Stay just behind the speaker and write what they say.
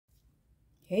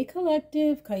Hey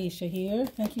collective, Ki-esha here.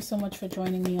 Thank you so much for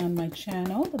joining me on my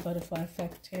channel, The Butterfly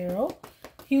Effect Tarot.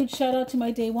 Huge shout out to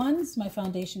my day ones, my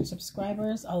foundation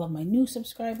subscribers, all of my new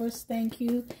subscribers, thank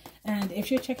you. And if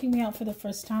you're checking me out for the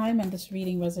first time and this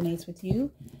reading resonates with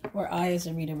you, or I as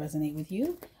a reader resonate with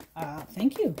you,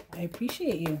 thank you. I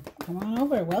appreciate you. Come on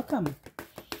over, welcome.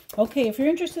 Okay, if you're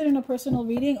interested in a personal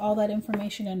reading, all that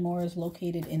information and more is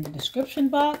located in the description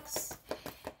box.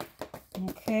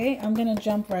 Okay, I'm going to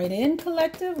jump right in,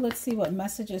 collective. Let's see what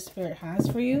messages Spirit has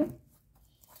for you.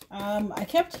 I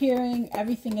kept hearing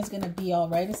everything is going to be all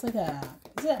right. It's like a,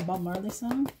 is that a Bob Marley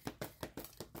song?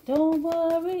 Don't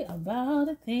worry about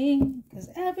a thing, because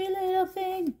every little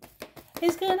thing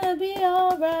is going to be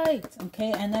all right.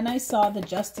 Okay, and then I saw the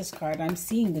Justice card. I'm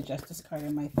seeing the Justice card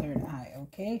in my third eye.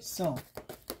 Okay, so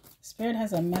Spirit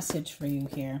has a message for you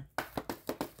here.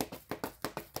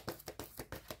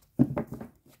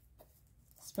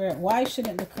 Spirit, why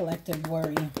shouldn't the collective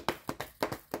worry?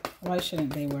 Why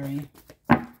shouldn't they worry?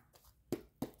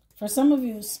 For some of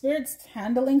you, Spirit's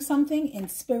handling something in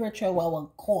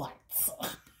spiritual courts.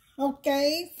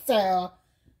 Okay? So,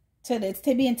 it's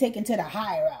being taken to the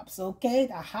higher ups. Okay?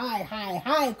 The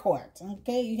high court.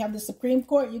 Okay? You have the Supreme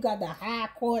Court. You got the high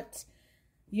court.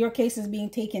 Your case is being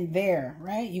taken there.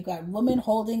 Right? You got woman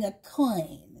holding a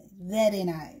coin. Very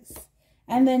nice.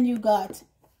 And then you got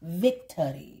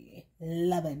victory.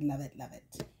 Love it, love it, love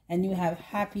it. And you have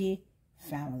happy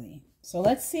family. So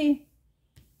let's see.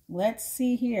 Let's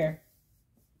see here.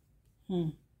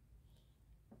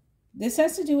 This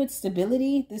has to do with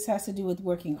stability. This has to do with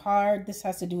working hard. This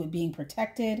has to do with being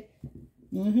protected.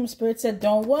 Spirit said,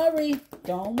 don't worry.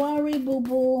 Don't worry,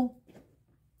 boo-boo.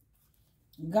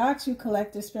 Got you,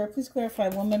 collective. Spirit, please clarify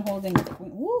woman holding a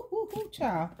coin. Woo-hoo-hoo,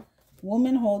 child.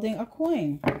 Woman holding a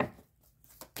coin.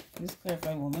 Please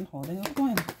clarify woman holding a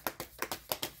coin.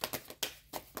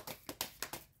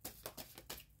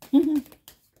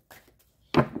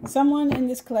 Someone in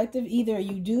this collective, either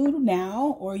you do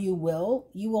now or you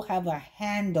will have a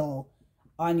handle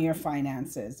on your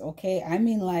finances. Okay, I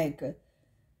mean like a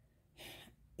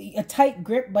tight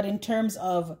grip, but in terms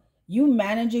of you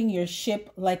managing your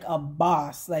ship like a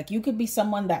boss. Like you could be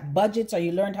someone that budgets, or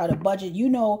you learned how to budget. You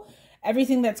know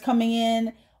everything that's coming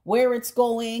in, where it's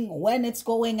going, when it's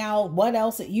going out, what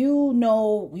else. You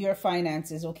know your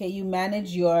finances. Okay, you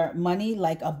manage your money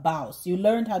like a boss. You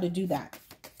learned how to do that.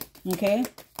 Okay,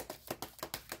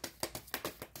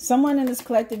 someone in this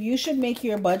collective, you should make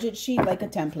your budget sheet like a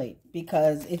template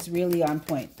because it's really on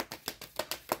point.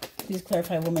 Please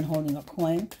clarify woman holding a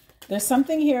coin. There's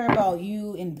something here about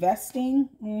you investing.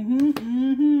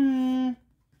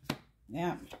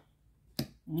 Yeah.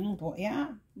 Yeah,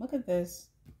 look at this.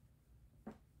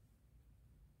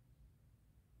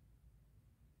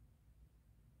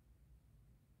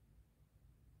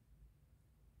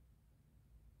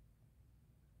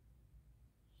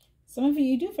 Some of you,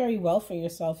 you do very well for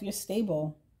yourself. You're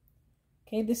stable.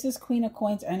 Okay, this is Queen of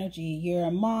Coins energy. You're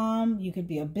a mom. You could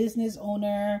be a business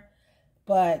owner.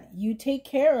 But you take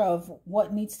care of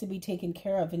what needs to be taken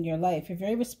care of in your life. You're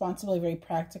very responsible, very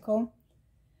practical.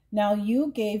 Now, you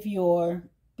gave your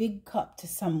big cup to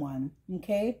someone,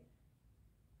 okay?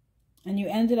 And you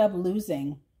ended up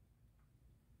losing.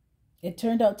 It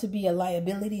turned out to be a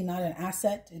liability, not an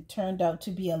asset. It turned out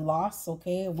to be a loss,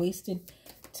 okay? A wasted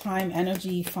time,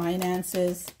 energy,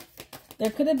 finances. There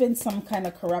could have been some kind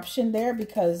of corruption there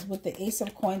because with the Ace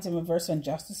of Coins in reverse and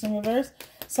Justice in reverse,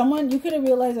 you could have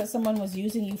realized that someone was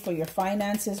using you for your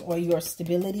finances or your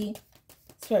stability.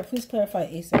 Spirit, please clarify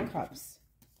Ace of Cups.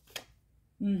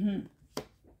 Oh,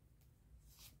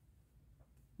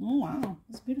 wow.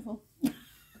 That's beautiful.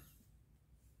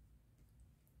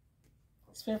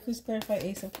 Spirit, please clarify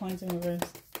Ace of Coins in reverse.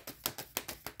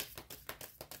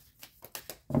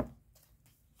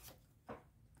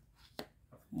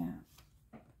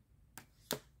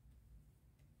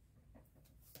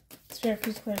 Spirit,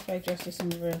 please clarify Justice in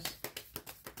reverse.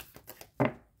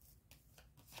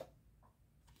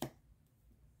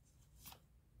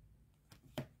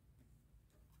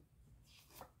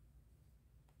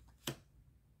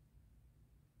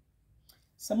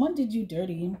 Someone did you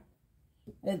dirty.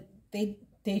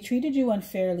 They treated you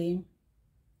unfairly.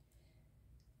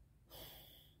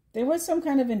 There was some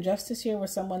kind of injustice here where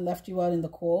someone left you out in the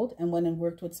cold and went and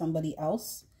worked with somebody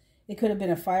else. It could have been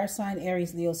a fire sign,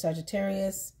 Aries, Leo,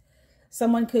 Sagittarius.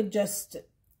 Someone could just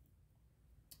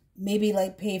maybe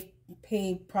like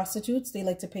pay prostitutes. They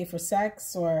like to pay for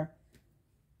sex, or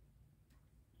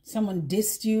someone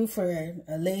dissed you for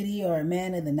a lady or a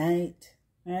man of the night,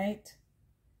 right?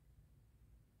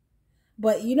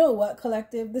 But you know what,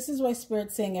 collective? This is why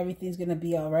Spirit's saying everything's going to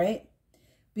be all right.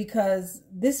 because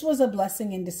this was a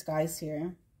blessing in disguise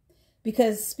here.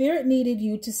 Because Spirit needed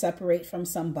you to separate from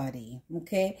somebody,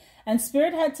 okay? And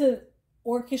Spirit had to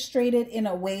orchestrate it in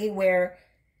a way where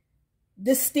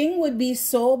the sting would be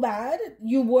so bad,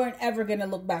 you weren't ever going to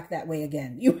look back that way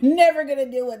again. You're never going to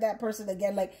deal with that person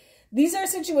again. Like, these are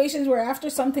situations where after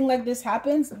something like this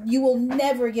happens, you will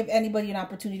never give anybody an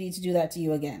opportunity to do that to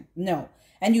you again. No.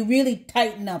 And you really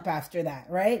tighten up after that,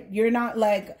 right? You're not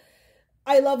like,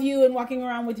 I love you and walking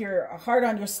around with your heart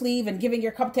on your sleeve and giving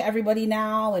your cup to everybody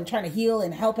now and trying to heal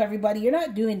and help everybody. You're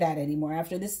not doing that anymore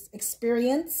after this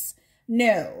experience.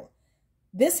 No.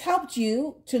 This helped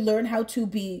you to learn how to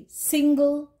be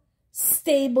single,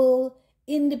 stable,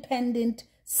 independent,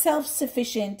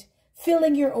 self-sufficient,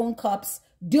 filling your own cups,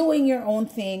 doing your own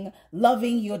thing,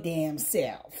 loving your damn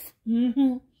self.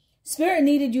 Spirit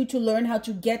needed you to learn how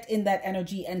to get in that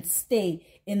energy and stay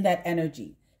in that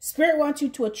energy. Spirit wants you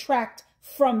to attract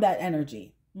from that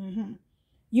energy.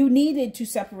 You needed to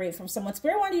separate from someone.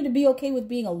 Spirit wanted you to be okay with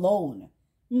being alone.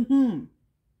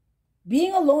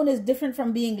 Being alone is different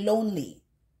from being lonely.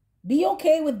 Be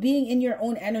okay with being in your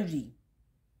own energy.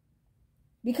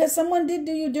 Because someone did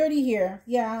do you dirty here.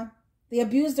 Yeah. They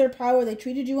abused their power. They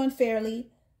treated you unfairly.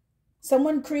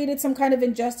 Someone created some kind of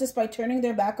injustice by turning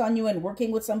their back on you and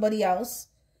working with somebody else.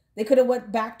 They could have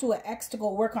went back to an ex to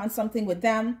go work on something with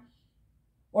them.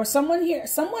 Or someone here,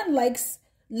 someone likes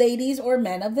ladies or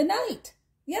men of the night.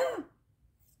 Yeah.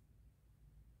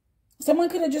 Someone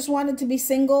could have just wanted to be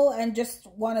single and just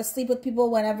want to sleep with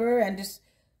people whenever and just,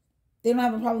 they don't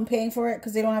have a problem paying for it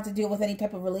because they don't have to deal with any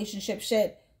type of relationship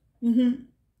shit.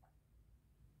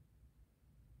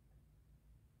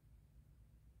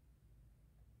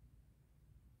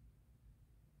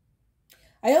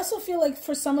 I also feel like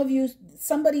for some of you,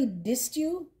 somebody dissed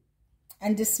you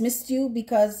and dismissed you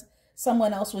because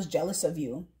someone else was jealous of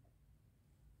you.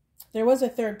 There was a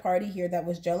third party here that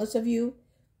was jealous of you.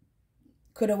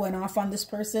 Could have went off on this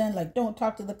person, like don't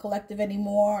talk to the collective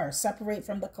anymore or separate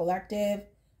from the collective.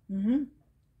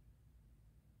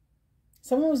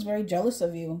 Someone was very jealous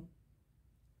of you.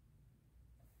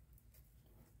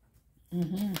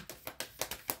 They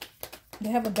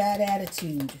have a bad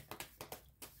attitude.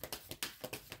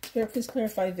 Spirit, please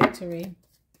clarify victory.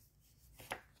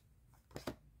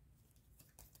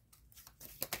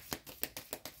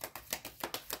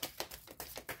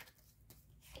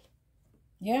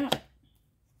 Yeah.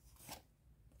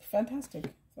 Fantastic.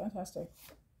 Fantastic.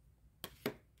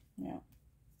 Yeah.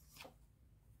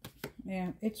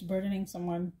 Yeah, it's burdening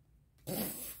someone.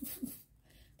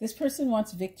 This person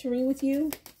wants victory with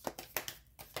you.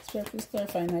 Spirit, please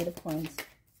clarify Knight of Coins.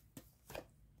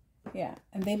 Yeah,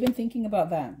 and they've been thinking about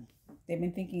that. They've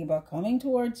been thinking about coming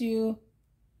towards you.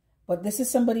 But this is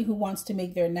somebody who wants to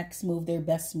make their next move, their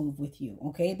best move with you,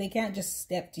 okay? They can't just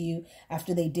step to you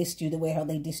after they dissed you the way how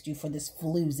they dissed you for this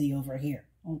floozy over here,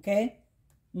 okay?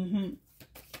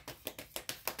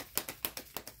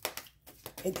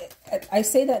 I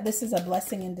say that this is a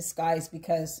blessing in disguise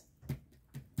because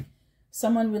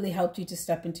someone really helped you to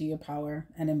step into your power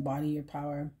and embody your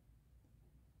power.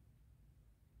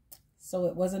 So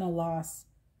it wasn't a loss.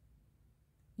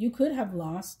 You could have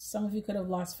lost. Some of you could have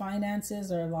lost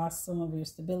finances or lost some of your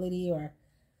stability or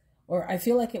I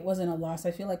feel like it wasn't a loss.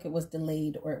 I feel like it was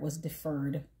delayed or it was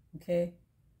deferred, okay?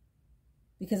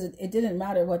 Because it didn't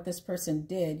matter what this person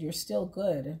did. You're still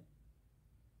good.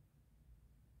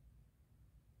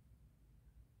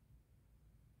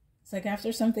 It's like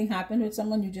after something happened with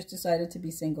someone, you just decided to be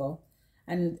single.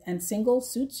 And single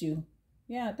suits you.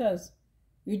 Yeah, it does.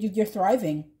 You're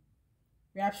thriving.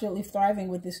 You're absolutely thriving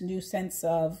with this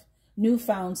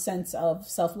newfound sense of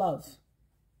self-love.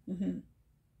 All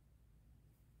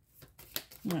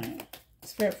right.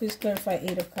 Spirit, please clarify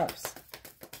Eight of Cups.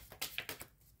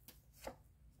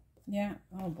 Yeah.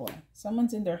 Oh, boy.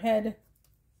 Someone's in their head.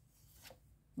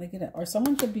 Or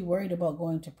someone could be worried about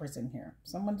going to prison here.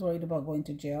 Someone's worried about going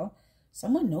to jail.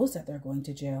 Someone knows that they're going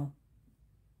to jail.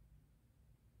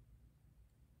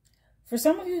 For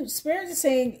some of you, Spirit is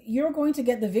saying you're going to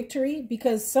get the victory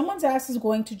because someone's ass is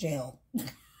going to jail.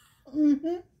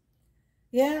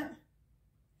 Yeah.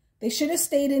 They should have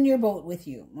stayed in your boat with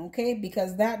you, okay?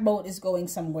 Because that boat is going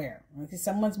somewhere. Okay?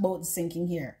 Someone's boat is sinking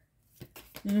here.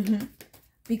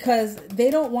 Because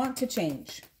they don't want to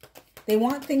change. They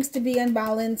want things to be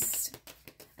unbalanced.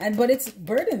 But it's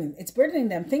burdening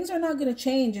them. Things are not going to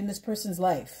change in this person's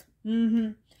life.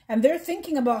 And they're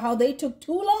thinking about how they took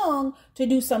too long to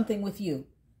do something with you.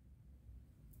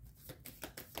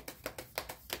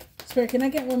 Spirit, can I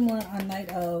get one more on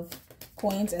Knight of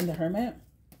Coins and the Hermit?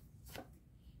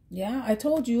 Yeah, I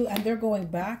told you. And they're going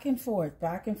back and forth,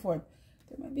 back and forth.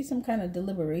 There might be some kind of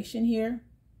deliberation here.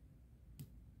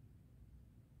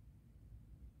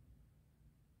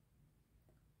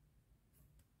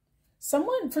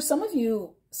 For some of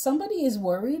you, somebody is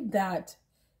worried that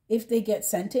if they get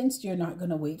sentenced, you're not going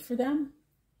to wait for them.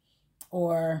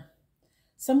 Or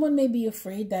someone may be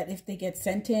afraid that if they get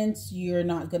sentenced, you're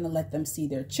not going to let them see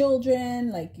their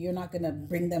children. Like, you're not going to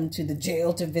bring them to the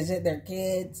jail to visit their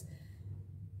kids.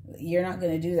 You're not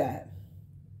going to do that.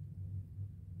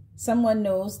 Someone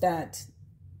knows that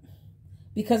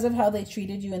because of how they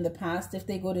treated you in the past, if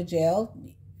they go to jail,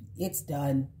 it's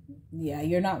done. Yeah,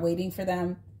 you're not waiting for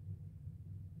them.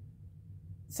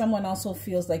 Someone also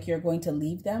feels like you're going to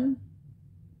leave them.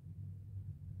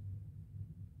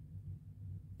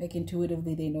 Like,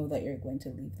 intuitively, they know that you're going to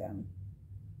leave them.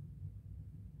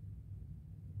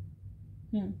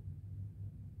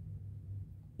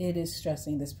 It is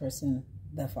stressing this person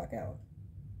the fuck out.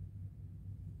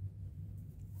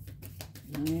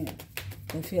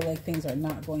 They feel like things are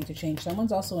not going to change.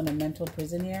 Someone's also in a mental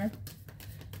prison here.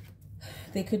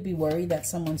 They could be worried that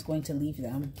someone's going to leave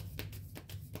them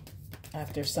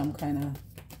after some kind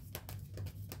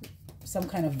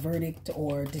of verdict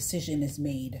or decision is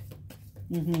made.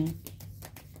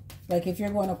 Like, if you're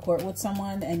going to court with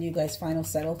someone and you guys finally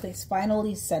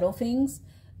settle things,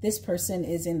 this person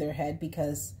is in their head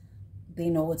because they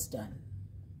know it's done.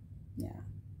 Yeah.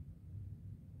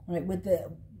 All right. With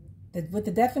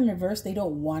the death in reverse, they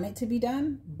don't want it to be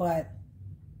done, but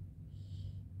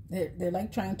they're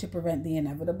like trying to prevent the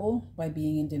inevitable by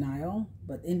being in denial.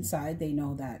 But inside, they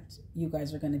know that you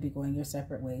guys are going to be going your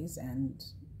separate ways, and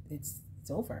it's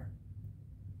over.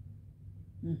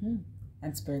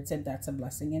 And Spirit said that's a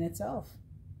blessing in itself,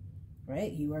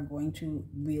 right? You are going to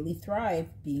really thrive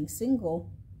being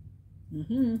single.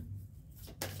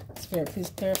 Spirit,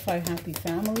 please clarify happy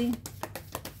family.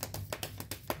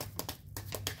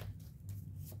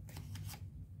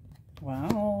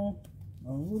 Wow.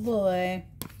 Oh boy.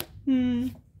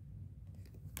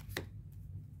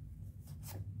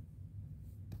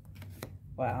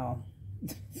 Wow.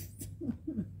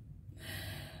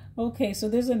 Okay, so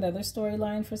there's another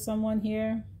storyline for someone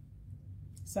here.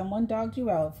 Someone dogged you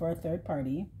out for a third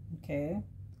party, okay,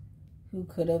 who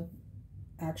could have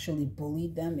actually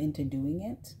bullied them into doing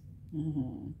it.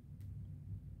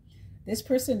 This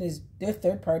person their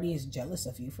third party is jealous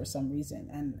of you for some reason.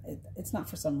 And it's not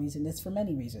for some reason, it's for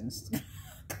many reasons.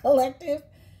 Collective,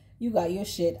 you got your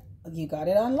shit, you got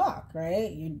it on lock,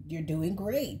 right? You're doing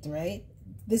great, right?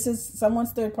 This is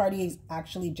someone's third party is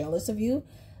actually jealous of you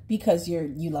because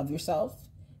you love yourself,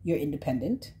 you're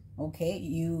independent, okay?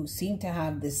 You seem to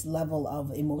have this level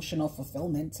of emotional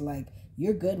fulfillment, like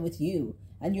you're good with you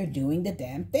and you're doing the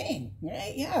damn thing,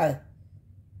 right? Yeah.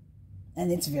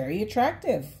 And it's very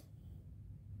attractive.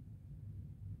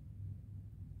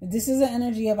 This is an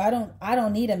energy of I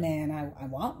don't need a man. I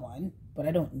want one, but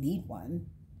I don't need one.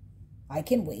 I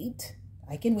can wait.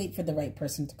 I can wait for the right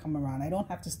person to come around. I don't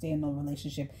have to stay in no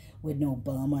relationship with no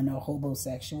bum or no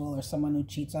homosexual or someone who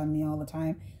cheats on me all the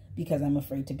time because I'm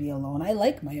afraid to be alone. I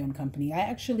like my own company. I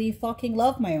actually fucking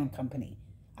love my own company.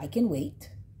 I can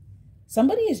wait.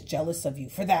 Somebody is jealous of you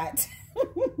for that.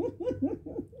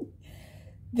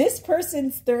 This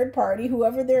person's third party,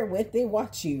 whoever they're with, they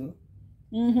watch you.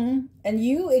 And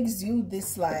you exude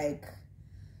this like,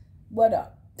 what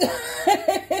up?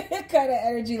 kind of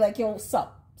energy, like, yo,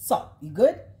 sup, you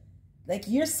good? Like,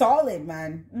 you're solid,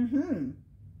 man.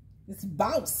 It's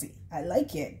bouncy. I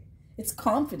like it. It's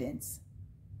confidence.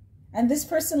 And this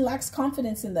person lacks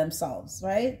confidence in themselves,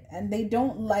 right? And they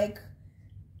don't like,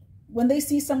 when they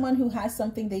see someone who has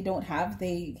something they don't have,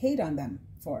 they hate on them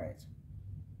for it.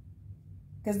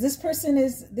 Because this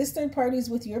third party is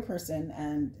with your person,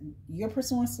 and your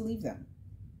person wants to leave them.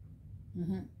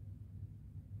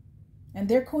 And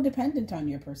they're codependent on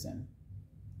your person.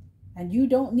 And you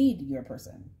don't need your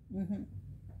person.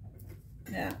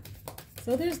 Yeah.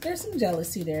 So there's some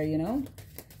jealousy there, you know.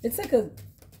 It's like a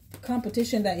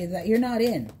competition that you're not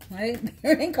in, right?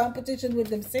 You're in competition with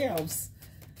themselves.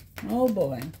 Oh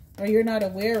boy. Or you're not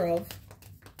aware of.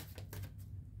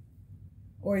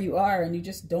 Or you are and you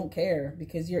just don't care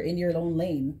because you're in your own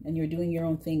lane and you're doing your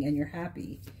own thing and you're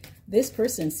happy. This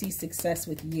person sees success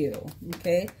with you,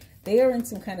 okay? They are in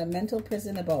some kind of mental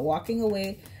prison about walking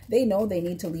away. They know they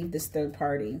need to leave this third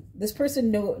party. This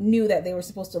person knew that they were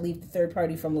supposed to leave the third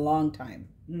party from a long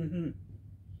time.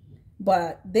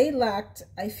 But they lacked,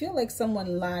 I feel like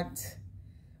someone lacked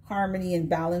harmony and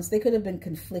balance. They could have been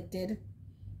conflicted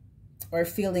or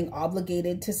feeling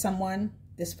obligated to someone,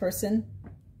 this person.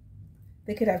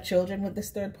 They could have children with this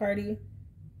third party.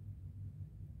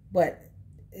 But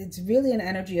it's really an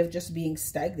energy of just being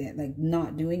stagnant, like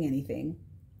not doing anything.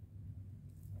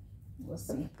 We'll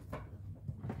see.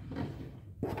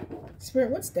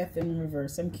 Spirit, what's death in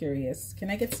reverse? I'm curious. Can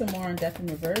I get some more on death in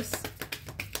reverse?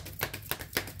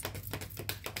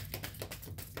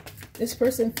 This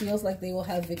person feels like they will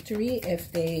have victory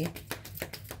if they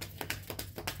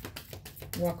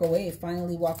walk away,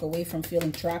 finally walk away from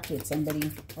feeling trapped with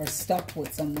somebody or stuck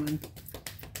with someone.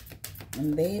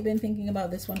 And they've been thinking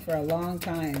about this one for a long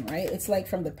time, right? It's like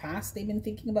from the past they've been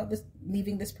thinking about this,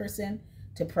 leaving this person,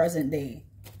 to present day.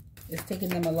 It's taken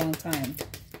them a long time.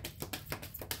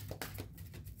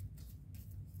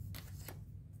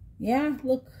 Yeah,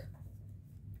 look.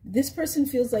 This person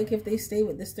feels like if they stay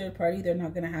with this third party, they're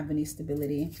not going to have any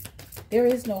stability. There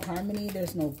is no harmony.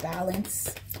 There's no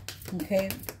balance. Okay.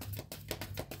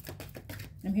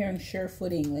 I'm hearing sure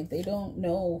footing. Like they don't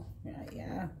know.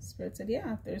 Yeah. Spirit said,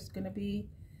 yeah, there's going to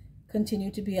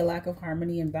continue to be a lack of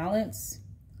harmony and balance.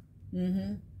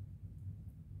 This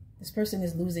person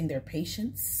is losing their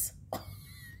patience.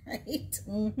 Right?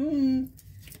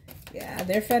 Yeah,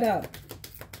 they're fed up.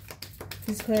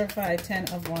 Please clarify.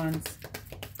 10 of Wands.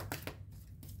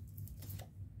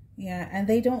 Yeah, and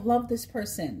they don't love this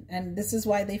person. And this is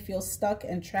why they feel stuck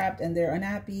and trapped and they're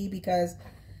unhappy, because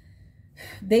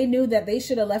they knew that they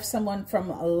should have left someone from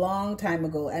a long time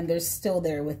ago and they're still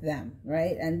there with them,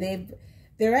 right? And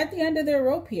they're at the end of their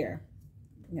rope here.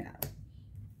 Yeah.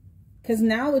 Because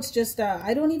now it's just,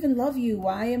 I don't even love you.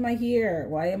 Why am I here?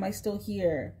 Why am I still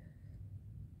here?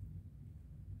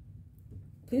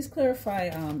 Please clarify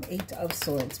 8 of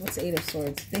Swords. What's 8 of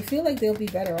Swords? They feel like they'll be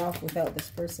better off without this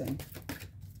person.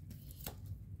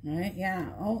 Right? Yeah.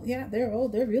 Oh, yeah.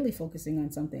 They're really focusing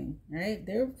on something, right?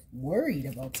 They're worried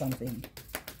about something.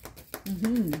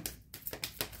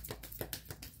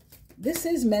 This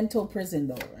is mental prison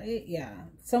though, right? Yeah.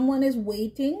 Someone is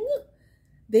waiting.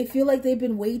 They feel like they've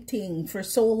been waiting for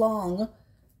so long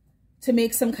to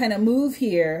make some kind of move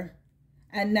here.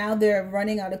 And now they're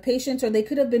running out of patience, or they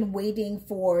could have been waiting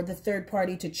for the third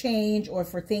party to change, or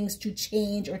for things to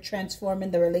change or transform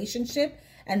in the relationship,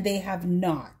 and they have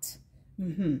not.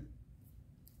 And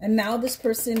now this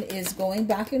person is going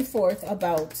back and forth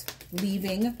about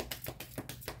leaving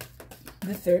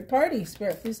the third party.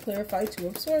 Spirit, please clarify 2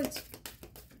 of Swords.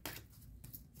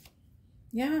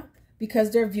 Yeah,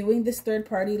 because they're viewing this third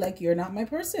party like, you're not my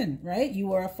person, right?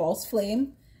 You are a false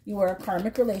flame. You are a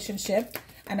karmic relationship.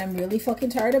 And I'm really fucking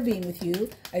tired of being with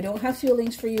you. I don't have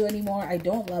feelings for you anymore. I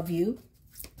don't love you.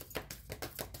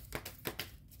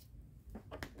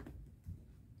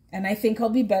 And I think I'll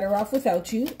be better off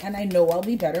without you. And I know I'll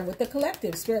be better with the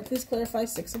collective. Spirit, please clarify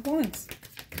 6 of Wands.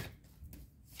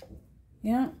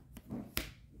 Yeah.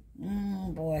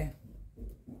 Oh, boy.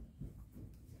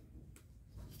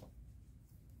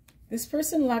 This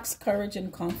person lacks courage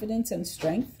and confidence and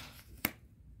strength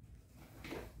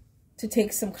to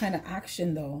take some kind of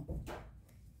action, though.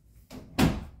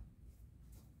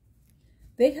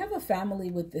 They have a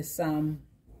family with this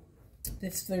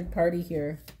this third party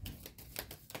here.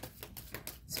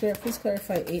 Spirit, please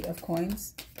clarify 8 of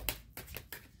Coins.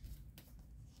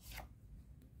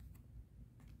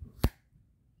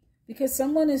 Because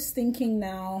someone is thinking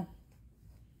now,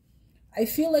 I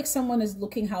feel like someone is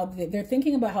looking how they're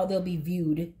thinking about how they'll be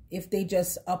viewed if they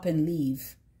just up and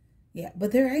leave. Yeah,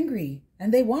 but they're angry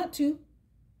and they want to.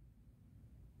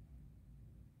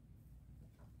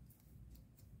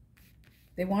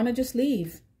 They want to just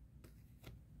leave.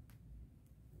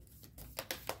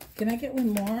 Can I get one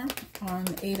more on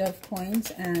 8 of Coins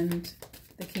and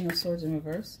the King of Swords in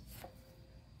reverse?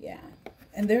 Yeah.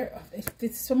 And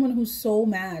it's someone who's so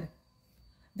mad.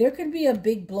 There could be a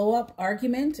big blow up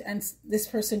argument and this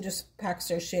person just packs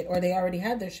their shit, or they already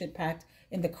had their shit packed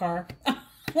in the car,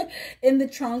 in the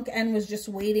trunk, and was just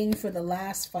waiting for the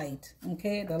last fight.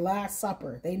 Okay. The last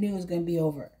supper. They knew it was going to be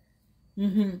over.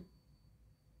 And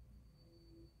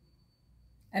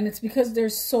it's because they're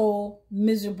so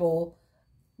miserable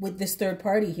with this third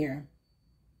party here.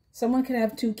 Someone could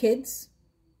have 2 kids.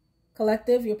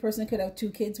 Collective, your person could have 2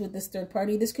 kids with this third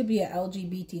party. This could be a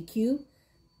LGBTQ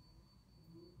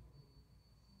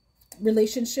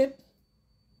relationship.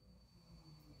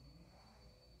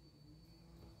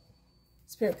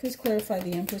 Spirit, please clarify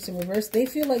the Empress in reverse. They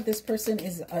feel like this person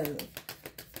is a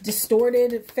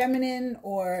distorted feminine,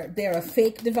 or they're a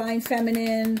fake divine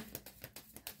feminine.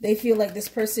 They feel like this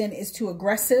person is too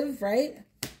aggressive, right?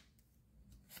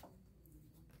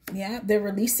 Yeah, they're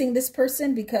releasing this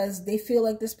person because they feel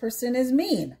like this person is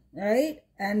mean, right?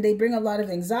 And they bring a lot of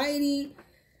anxiety,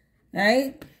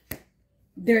 right?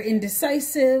 They're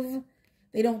indecisive.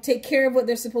 They don't take care of what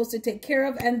they're supposed to take care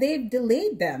of. And they've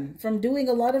delayed them from doing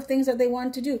a lot of things that they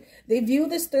want to do. They view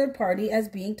this third party as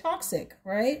being toxic,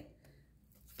 right?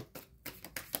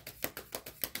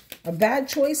 A bad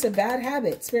choice, a bad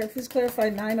habit. Spirit, please clarify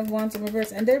 9 of Wands in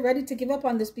reverse. And they're ready to give up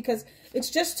on this because it's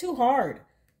just too hard.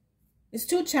 It's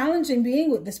too challenging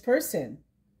being with this person.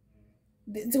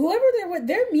 Whoever they're with,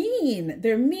 they're mean.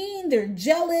 They're mean. They're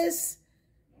jealous.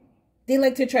 They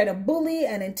like to try to bully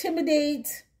and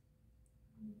intimidate.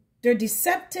 They're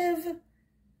deceptive.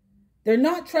 They're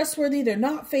not trustworthy. They're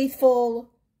not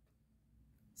faithful.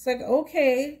 It's like,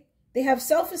 okay. They have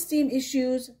self-esteem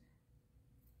issues.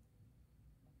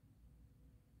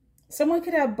 Someone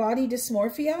could have body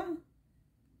dysmorphia.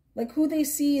 Like who they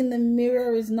see in the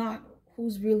mirror is not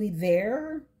who's really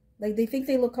there. Like they think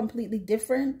they look completely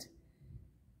different.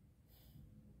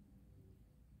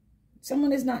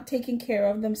 Someone is not taking care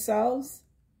of themselves.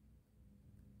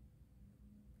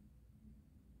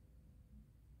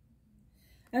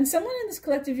 And someone in this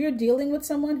collective, you're dealing with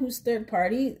someone who's third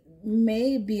party,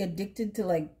 may be addicted to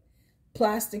like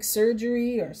plastic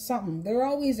surgery or something. They're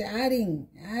always adding.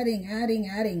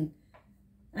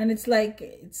 And it's like,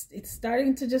 it's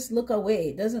starting to just look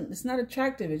away. It's not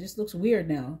attractive. It just looks weird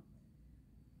now.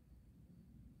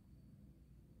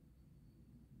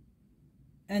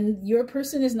 And your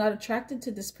person is not attracted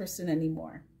to this person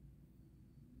anymore.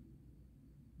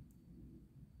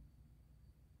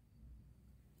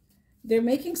 They're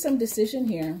making some decision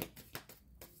here.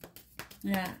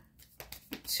 Yeah.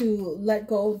 To let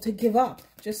go, to give up.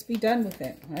 Just be done with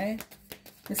it, right?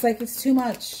 It's like, it's too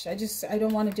much. I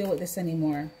don't want to deal with this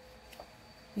anymore.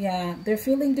 Yeah, they're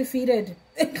feeling defeated.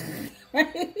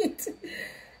 Right?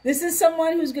 This is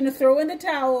someone who's going to throw in the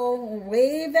towel,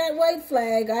 wave that white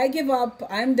flag. I give up.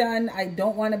 I'm done. I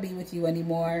don't want to be with you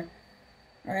anymore.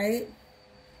 All right?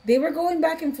 They were going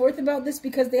back and forth about this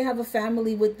because they have a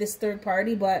family with this third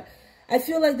party, but I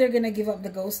feel like they're going to give up the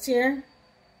ghost here.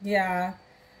 Yeah.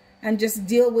 And just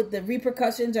deal with the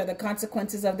repercussions or the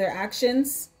consequences of their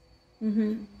actions.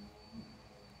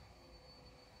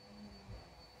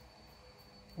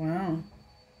 Wow.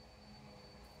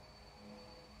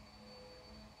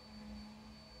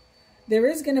 There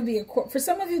is going to be a court. For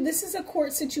some of you, this is a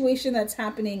court situation that's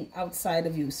happening outside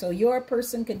of you. So your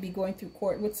person could be going through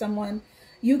court with someone.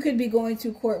 You could be going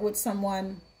through court with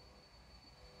someone.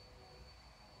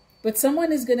 But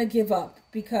someone is going to give up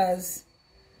because...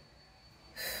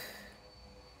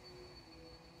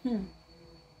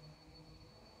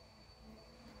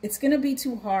 It's going to be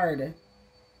too hard.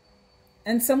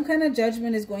 And some kind of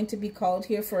judgment is going to be called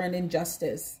here for an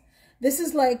injustice. This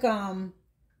is like...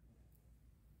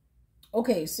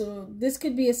 Okay, so this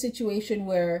could be a situation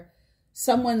where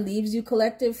someone leaves you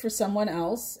collective for someone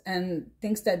else and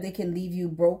thinks that they can leave you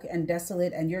broke and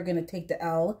desolate and you're going to take the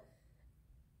L.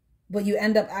 But you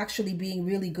end up actually being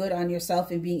really good on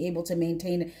yourself and being able to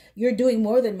maintain it. You're doing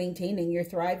more than maintaining, you're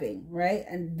thriving, right?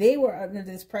 And they were under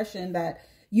the impression that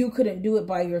you couldn't do it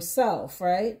by yourself,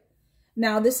 right?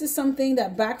 Now, this is something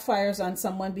that backfires on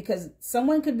someone because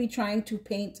someone could be trying to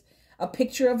paint a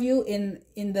picture of you in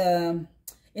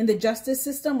the justice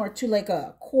system or to like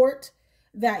a court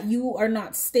that you are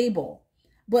not stable.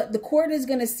 But the court is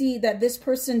going to see that this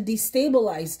person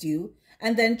destabilized you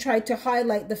and then try to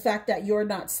highlight the fact that you're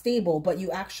not stable, but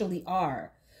you actually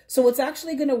are. So it's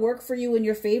actually going to work for you in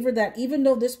your favor that even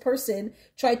though this person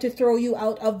tried to throw you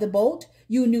out of the boat,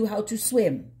 you knew how to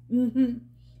swim.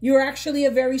 You're actually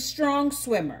a very strong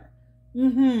swimmer.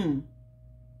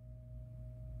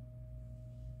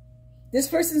 This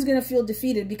person's going to feel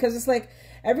defeated because it's like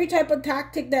every type of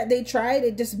tactic that they tried,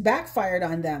 it just backfired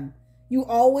on them. You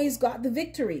always got the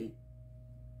victory.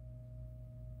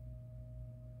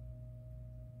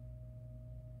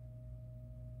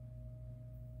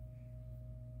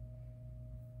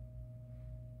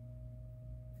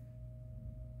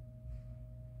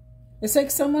 It's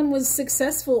like someone was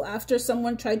successful after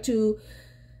someone tried to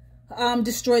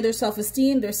destroy their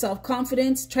self-esteem, their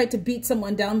self-confidence, tried to beat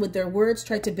someone down with their words,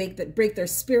 tried to break their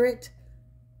spirit.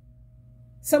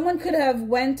 Someone could have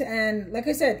went and, like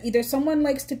I said, either someone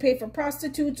likes to pay for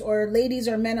prostitutes or ladies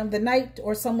or men of the night,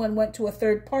 or someone went to a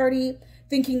third party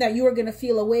thinking that you were going to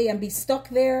feel away and be stuck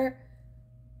there.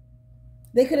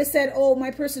 They could have said, oh,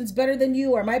 my person's better than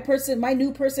you, or my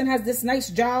new person has this nice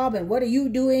job and what are you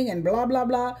doing and blah, blah,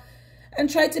 blah. And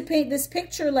tried to paint this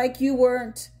picture like you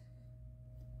were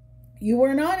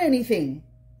not anything.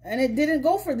 And it didn't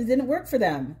work for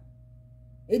them.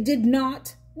 It did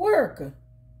not work.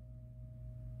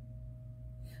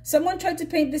 Someone tried to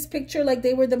paint this picture like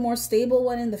they were the more stable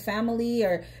one in the family,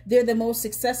 or they're the most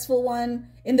successful one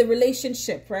in the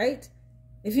relationship, right?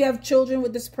 If you have children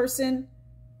with this person,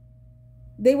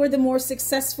 they were the more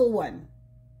successful one.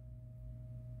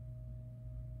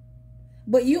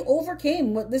 But you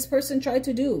overcame what this person tried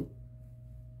to do.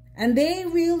 And they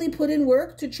really put in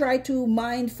work to try to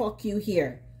mind fuck you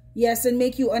here. Yes, and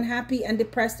make you unhappy and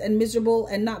depressed and miserable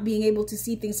and not being able to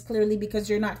see things clearly because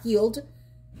you're not healed.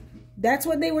 That's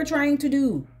what they were trying to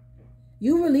do.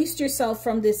 You released yourself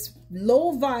from this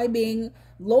low vibing,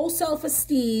 low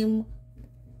self-esteem,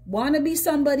 want to be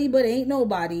somebody but ain't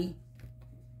nobody.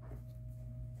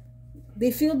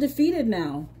 They feel defeated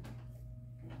now.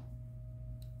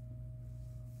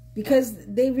 Because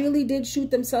they really did shoot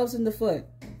themselves in the foot.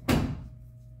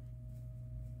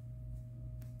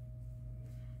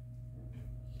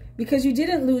 Because you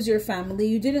didn't lose your family.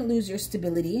 You didn't lose your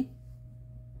stability.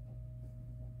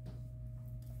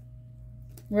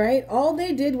 Right? All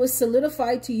they did was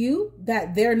solidify to you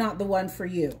that they're not the one for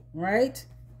you. Right?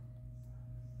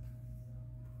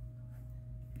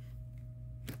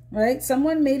 Right?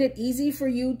 Someone made it easy for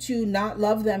you to not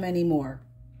love them anymore.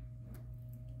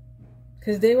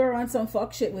 Because they were on some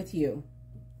fuck shit with you.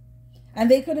 And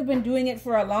they could have been doing it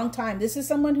for a long time. This is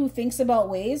someone who thinks about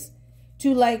ways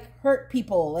to like hurt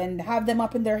people and have them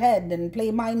up in their head and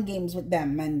play mind games with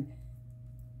them. And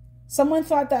someone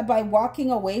thought that by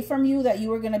walking away from you that you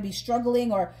were going to be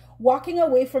struggling, or walking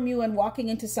away from you and walking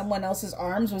into someone else's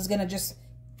arms was going to just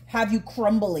have you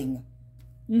crumbling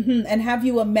and have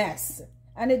you a mess.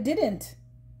 And it didn't.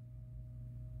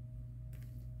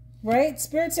 Right?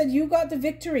 Spirit said you got the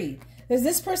victory. Because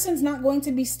this person's not going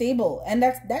to be stable. And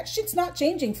that shit's not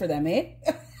changing for them, eh?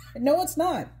 No, it's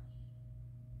not.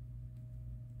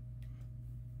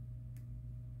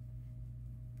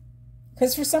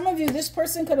 Because for some of you, this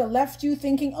person could have left you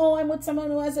thinking, oh, I'm with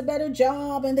someone who has a better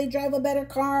job and they drive a better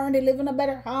car and they live in a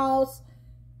better house.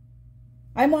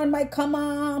 I'm on my come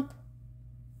up.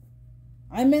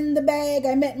 I'm in the bag.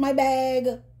 I met my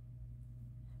bag.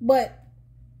 But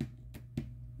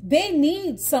they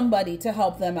need somebody to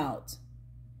help them out.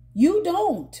 You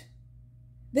don't.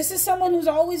 This is someone who's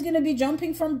always going to be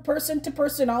jumping from person to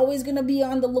person, always going to be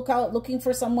on the lookout looking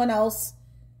for someone else.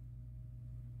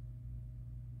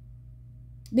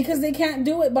 Because they can't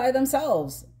do it by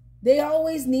themselves. They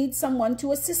always need someone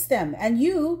to assist them. And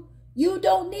you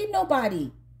don't need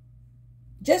nobody.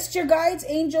 Just your guides,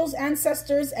 angels,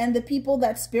 ancestors, and the people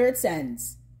that Spirit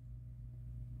sends.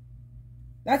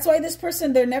 That's why this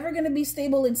person, they're never going to be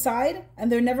stable inside,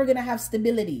 and they're never going to have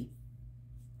stability.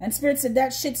 And Spirit said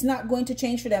that shit's not going to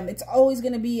change for them. It's always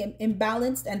going to be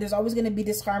imbalanced, and there's always going to be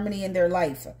disharmony in their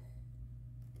life.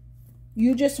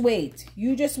 You just wait.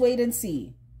 You just wait and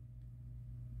see.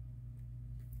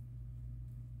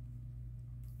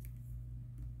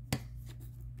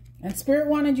 And Spirit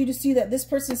wanted you to see that this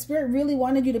person, Spirit really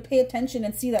wanted you to pay attention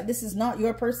and see that this is not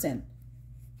your person.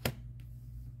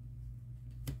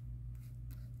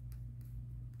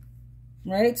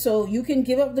 Right? So you can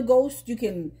give up the ghost. You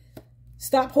can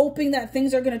stop hoping that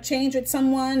things are going to change with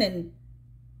someone and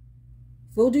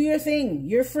go do your thing.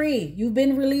 You're free. You've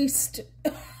been released.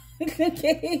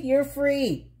 Okay? You're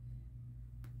free.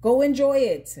 Go enjoy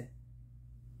it.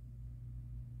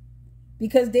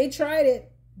 Because they tried it.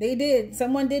 They did.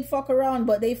 Someone did fuck around,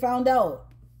 but they found out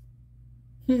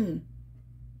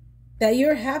that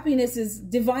your happiness is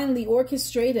divinely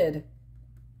orchestrated.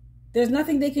 There's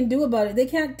nothing they can do about it. They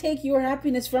can't take your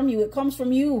happiness from you. It comes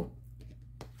from you.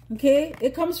 Okay?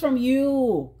 It comes from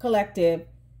you, collective.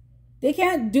 They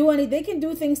can't do any. They can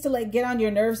do things to like get on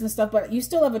your nerves and stuff, but you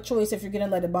still have a choice if you're going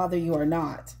to let it bother you or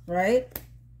not. Right?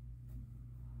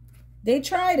 They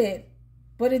tried it,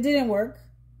 but it didn't work.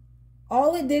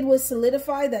 All it did was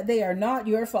solidify that they are not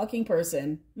your fucking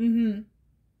person.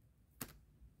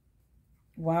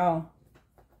 Wow.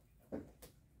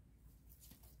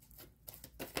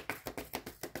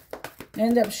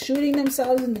 End up shooting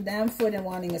themselves in the damn foot and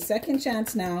wanting a second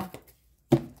chance now.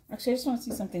 Actually, I just want to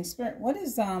see something. Spirit, what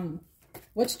is,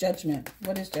 what's judgment?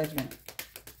 What is judgment?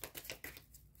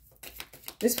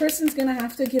 This person's going to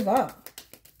have to give up.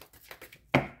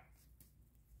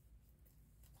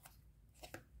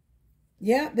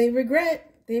 Yeah, they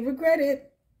regret. They regret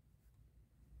it.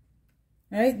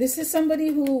 Right? This is somebody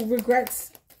who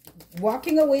regrets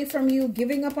walking away from you,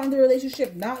 giving up on the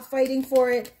relationship, not fighting for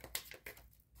it,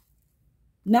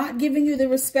 not giving you the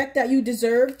respect that you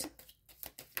deserved.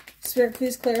 Spirit,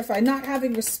 please clarify. Not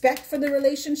having respect for the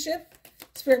relationship.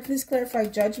 Spirit, please clarify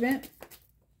judgment.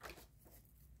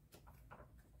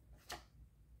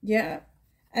 Yeah.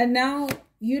 And now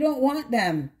you don't want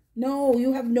them. No,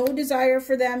 you have no desire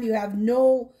for them. You have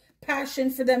no passion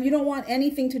for them. You don't want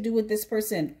anything to do with this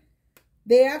person.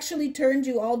 They actually turned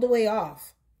you all the way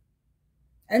off.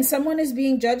 And someone is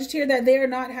being judged here that they are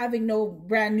not having no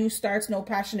brand new starts, no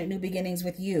passionate new beginnings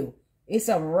with you. It's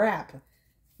a wrap,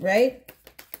 right?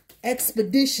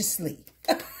 Expeditiously.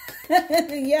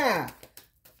 Yeah.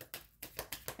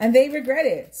 And they regret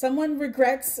it. Someone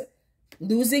regrets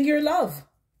losing your love.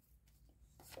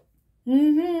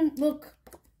 Look.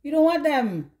 You don't want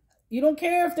them. You don't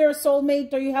care if they're a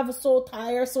soulmate or you have a soul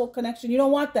tie or soul connection. You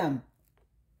don't want them.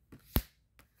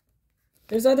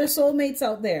 There's other soulmates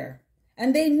out there.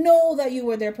 And they know that you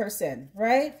were their person,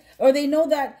 right? Or they know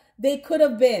that they could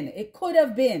have been. It could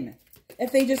have been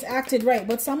if they just acted right.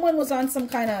 But someone was on some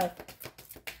kind of,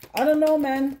 I don't know,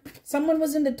 man. Someone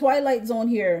was in the twilight zone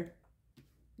here.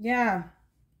 Yeah.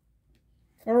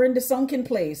 Or in the sunken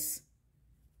place.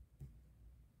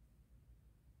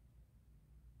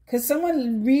 Because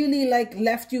someone really like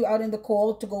left you out in the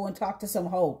cold to go and talk to some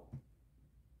hoe.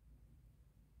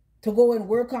 To go and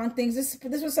work on things.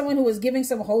 This was someone who was giving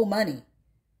some hoe money.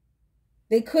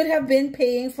 They could have been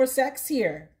paying for sex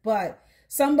here. But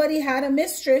somebody had a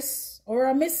mistress or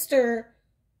a mister.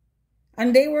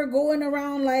 And they were going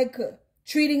around like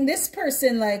treating this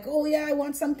person like, oh yeah, I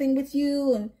want something with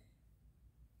you.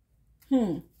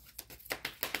 And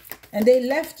and they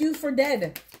left you for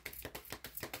dead.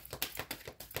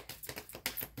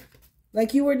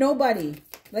 Like you were nobody.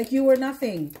 Like you were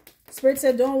nothing. Spirit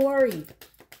said, don't worry.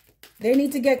 They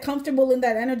need to get comfortable in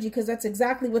that energy because that's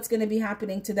exactly what's going to be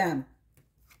happening to them.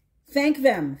 Thank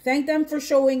them. Thank them for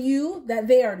showing you that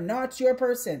they are not your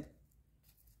person.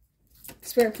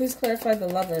 Spirit, please clarify the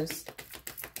lovers.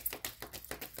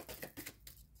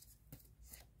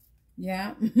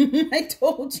 Yeah, I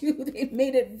told you. They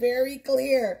made it very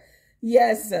clear.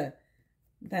 Yes,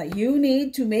 that you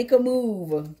need to make a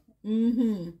move.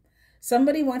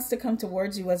 Somebody wants to come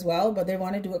towards you as well, but they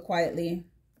want to do it quietly.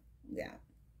 Yeah,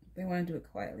 they want to do it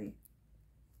quietly.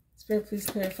 Spirit, please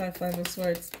clarify Five of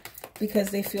Swords.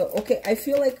 Because they feel, okay, I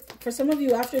feel like for some of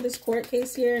you, after this court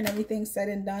case here and everything's said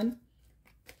and done,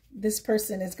 this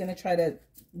person is going to try to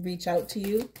reach out to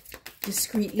you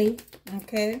discreetly,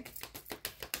 okay?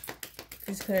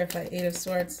 Please clarify Eight of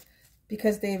Swords.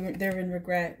 Because they're in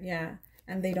regret, yeah.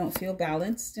 And they don't feel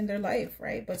balanced in their life,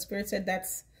 right? But Spirit said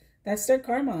that's their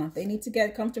karma. They need to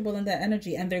get comfortable in that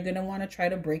energy. And they're going to want to try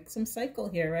to break some cycle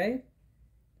here, right?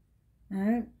 All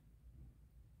right.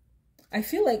 I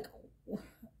feel like,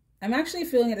 I'm actually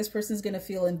feeling that this person's going to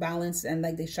feel imbalanced and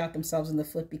like they shot themselves in the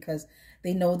foot because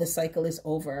they know the cycle is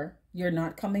over. You're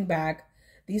not coming back.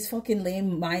 These fucking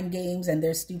lame mind games and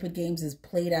their stupid games is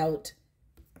played out.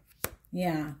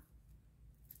 Yeah.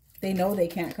 They know they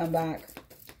can't come back.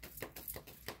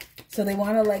 So they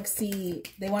want to like see,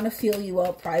 they want to feel you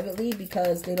out privately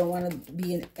because they don't want to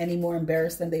be any more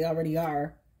embarrassed than they already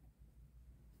are.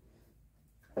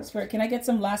 Spirit, can I get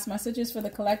some last messages for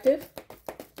the collective?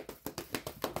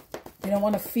 They don't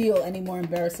want to feel any more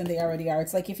embarrassed than they already are.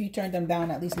 It's like if you turn them down,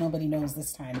 at least nobody knows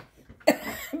this time.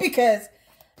 Because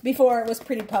before it was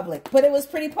pretty public. But it was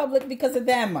pretty public because of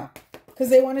them.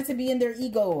 Because they wanted to be in their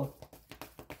ego.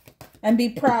 And be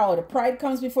proud. Pride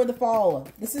comes before the fall.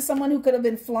 This is someone who could have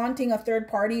been flaunting a third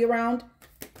party around.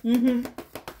 And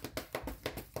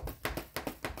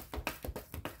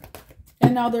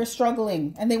now they're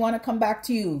struggling. And they want to come back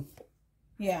to you.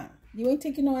 Yeah. You ain't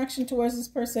taking no action towards this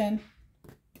person.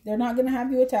 They're not going to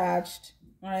have you attached,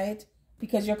 right?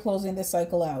 Because you're closing this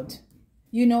cycle out.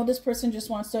 You know this person just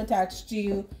wants to attach to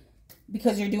you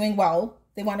because you're doing well.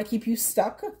 They want to keep you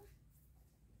stuck,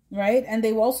 right? And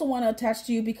they also want to attach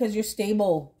to you because you're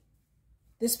stable.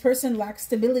 This person lacks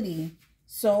stability.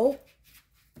 So,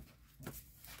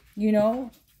 you know,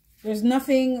 there's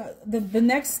nothing, the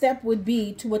next step would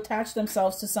be to attach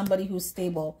themselves to somebody who's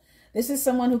stable. This is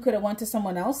someone who could have went to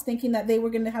someone else thinking that they were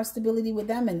going to have stability with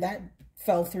them, and that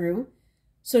fell through.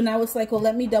 So now it's like, well,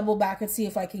 let me double back and see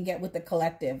if I can get with the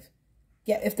collective.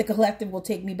 If the collective will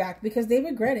take me back, because they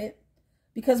regret it.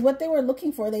 Because what they were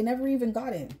looking for, they never even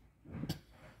got it.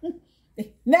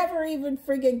 They never even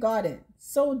friggin' got it.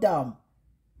 So dumb.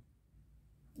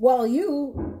 Well,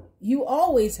 you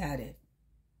always had it.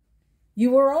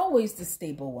 You were always the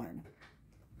stable one.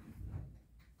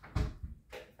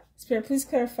 Spirit, please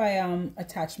clarify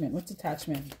attachment. What's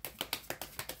attachment?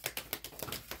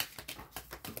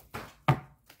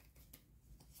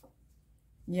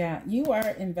 Yeah, you are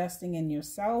investing in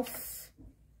yourself.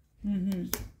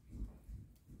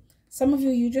 Some of you,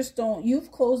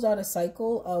 you've closed out a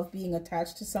cycle of being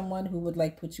attached to someone who would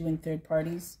like put you in third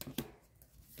parties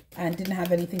and didn't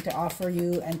have anything to offer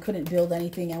you and couldn't build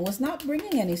anything and was not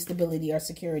bringing any stability or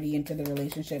security into the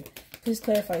relationship. Please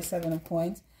clarify Seven of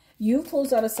Coins. You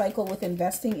closed out a cycle with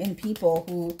investing in people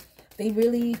who they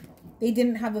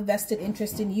didn't have a vested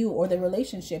interest in you or the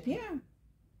relationship. Yeah.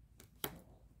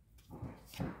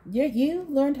 You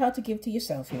learned how to give to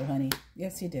yourself here, honey.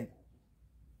 Yes, you did.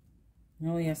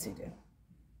 Oh, yes, you did.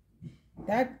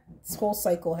 That whole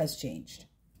cycle has changed.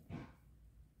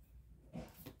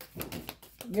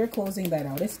 You're closing that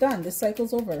out. It's done. This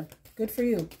cycle's over. Good for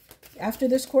you. After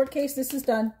this court case, this is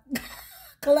done.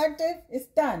 Collective, it's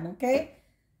done, okay?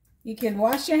 You can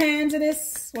wash your hands of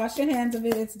this, wash your hands of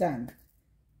it, it's done.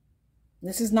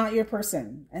 This is not your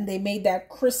person. And they made that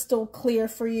crystal clear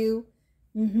for you.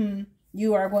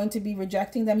 You are going to be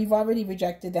rejecting them. You've already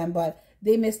rejected them, but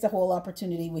they missed the whole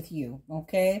opportunity with you,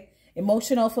 okay?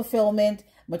 Emotional fulfillment,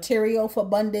 material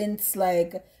abundance,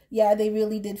 like, yeah, they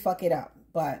really did fuck it up.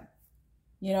 But,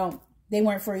 you know, they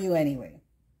weren't for you anyway.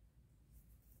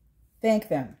 Thank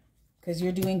them, because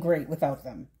you're doing great without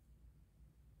them.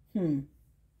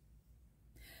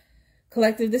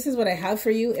 Collective, this is what I have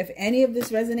for you. If any of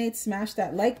this resonates, smash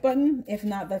that like button. If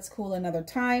not, that's cool another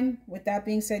time. With that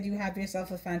being said, you have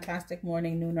yourself a fantastic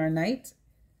morning, noon, or night.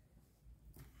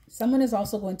 Someone is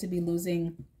also going to be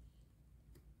losing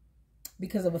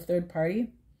because of a third party.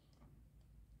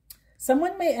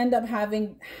 Someone may end up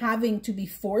having to be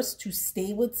forced to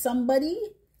stay with somebody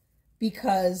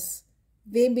because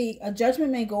a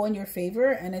judgment may go in your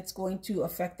favor and it's going to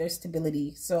affect their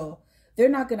stability. So they're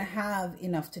not going to have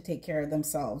enough to take care of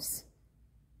themselves.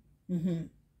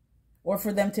 Or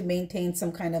for them to maintain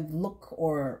some kind of look,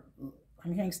 or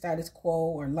I'm hearing status quo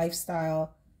or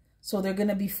lifestyle. So they're going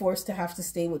to be forced to have to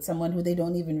stay with someone who they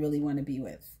don't even really want to be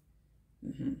with.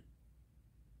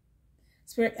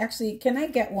 Spirit, actually, can I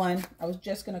get one? I was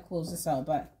just going to close this out,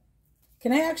 but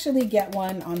can I actually get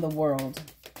one on the world?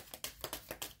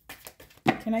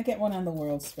 Can I get one on the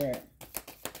world, Spirit?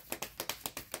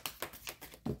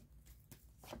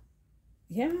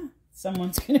 Yeah,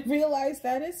 someone's going to realize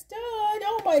that it's done.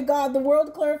 Oh my God, the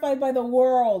world clarified by the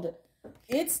world.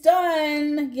 It's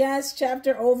done. Yes,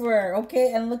 chapter over.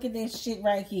 Okay, and look at this shit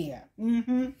right here.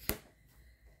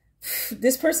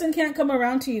 This person can't come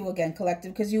around to you again,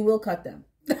 collective, because you will cut them.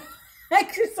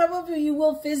 Like some of you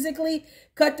will physically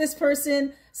cut this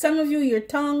person. Some of you, your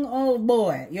tongue, oh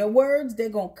boy, your words, they're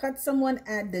going to cut someone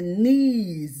at the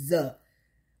knees.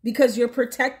 Because you're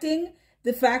protecting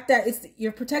the fact that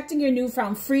you're protecting your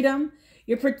newfound freedom.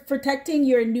 You're protecting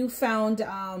your newfound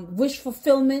wish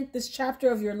fulfillment, this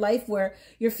chapter of your life where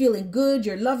you're feeling good,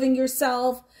 you're loving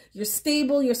yourself, you're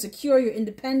stable, you're secure, you're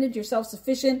independent, you're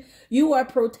self-sufficient. You are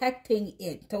protecting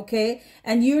it, okay?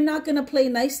 And you're not going to play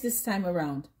nice this time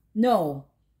around. No,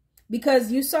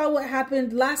 because you saw what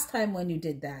happened last time when you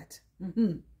did that.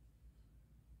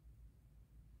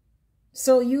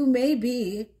 So you may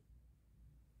be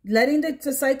letting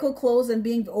the cycle close and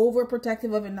being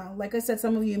overprotective of it now. Like I said,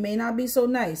 some of you may not be so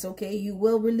nice, okay? You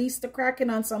will release the Kraken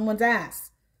on someone's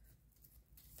ass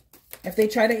if they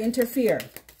try to interfere.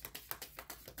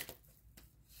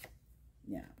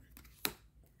 Yeah.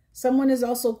 Someone is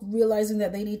also realizing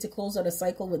that they need to close out a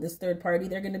cycle with this third party.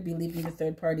 They're going to be leaving the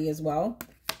third party as well.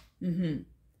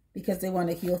 Because they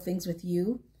want to heal things with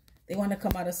you. They want to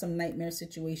come out of some nightmare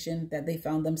situation that they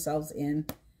found themselves in.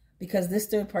 Because this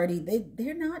third party,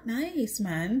 they're not nice,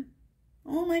 man.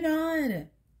 Oh my God.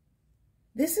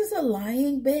 This is a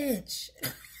lying bitch.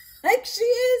 Like she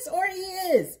is or he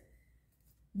is.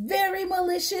 Very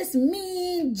malicious,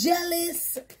 mean,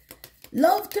 jealous.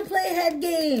 Love to play head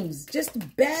games.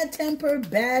 Just bad temper,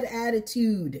 bad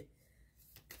attitude.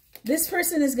 This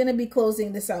person is going to be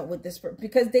closing this out with this person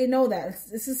because they know that.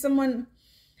 This is someone,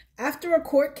 after a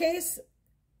court case,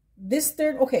 this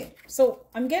third, okay, so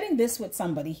I'm getting this with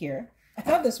somebody here. I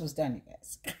thought this was done, you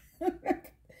guys.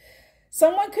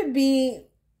 Someone could be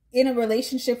in a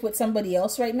relationship with somebody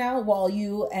else right now while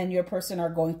you and your person are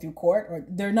going through court. Or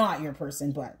they're not your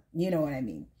person, but you know what I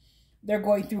mean. They're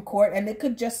going through court, and it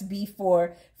could just be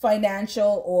for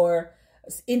financial or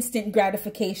instant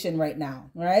gratification right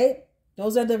now, right?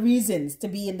 Those are the reasons to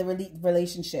be in the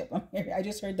relationship. I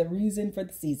just heard the reason for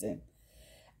the season.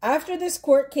 After this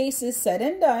court case is said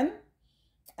and done,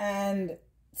 and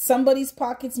somebody's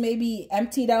pockets may be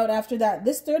emptied out after that,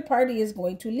 this third party is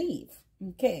going to leave.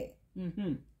 Okay.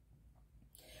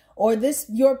 Or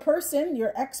your person,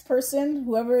 your ex-person,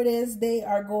 whoever it is, they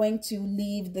are going to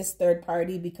leave this third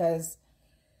party because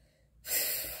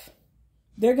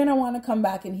they're going to want to come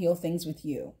back and heal things with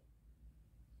you.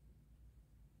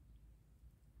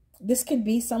 This could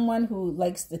be someone who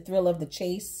likes the thrill of the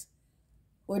chase,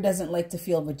 or doesn't like to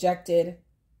feel rejected,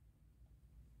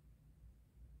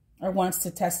 or wants to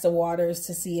test the waters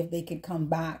to see if they could come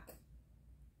back.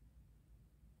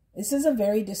 This is a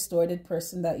very distorted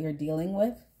person that you're dealing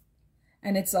with.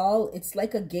 And it's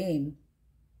like a game.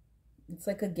 It's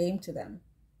like a game to them.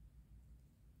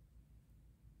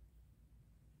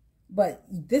 But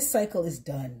this cycle is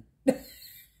done.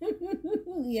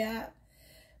 Yeah.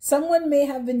 Someone may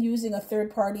have been using a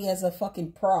third party as a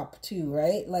fucking prop too,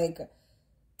 right? Like,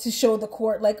 to show the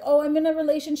court, like, oh, I'm in a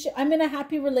relationship. I'm in a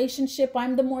happy relationship.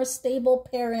 I'm the more stable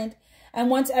parent. And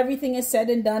once everything is said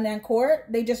and done in court,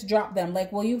 they just drop them.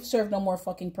 Like, well, you've served no more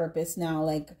fucking purpose now.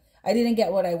 Like, I didn't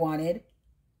get what I wanted.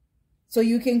 So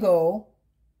you can go.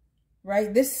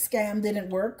 Right? This scam didn't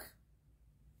work.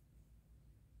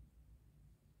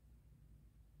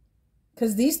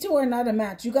 Because these two are not a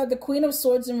match. You got the Queen of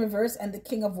Swords in reverse and the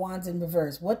King of Wands in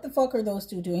reverse. What the fuck are those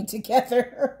two doing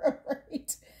together?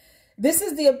 Right? This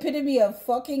is the epitome of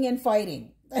fucking and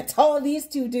fighting. That's all these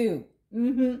two do.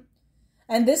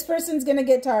 And this person's going to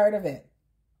get tired of it.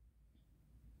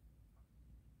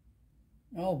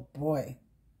 Oh, boy.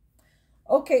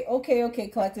 Okay,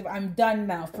 collective. I'm done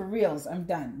now. For reals, I'm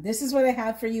done. This is what I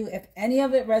have for you. If any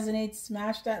of it resonates,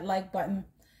 smash that like button.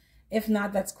 If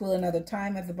not, that's cool. Another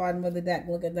time. At the bottom of the deck,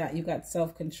 look at that. You got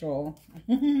self-control.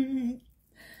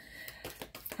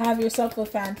 Have yourself a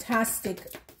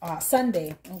fantastic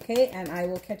Sunday, okay? And I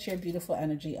will catch your beautiful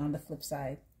energy on the flip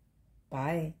side.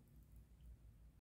 Bye.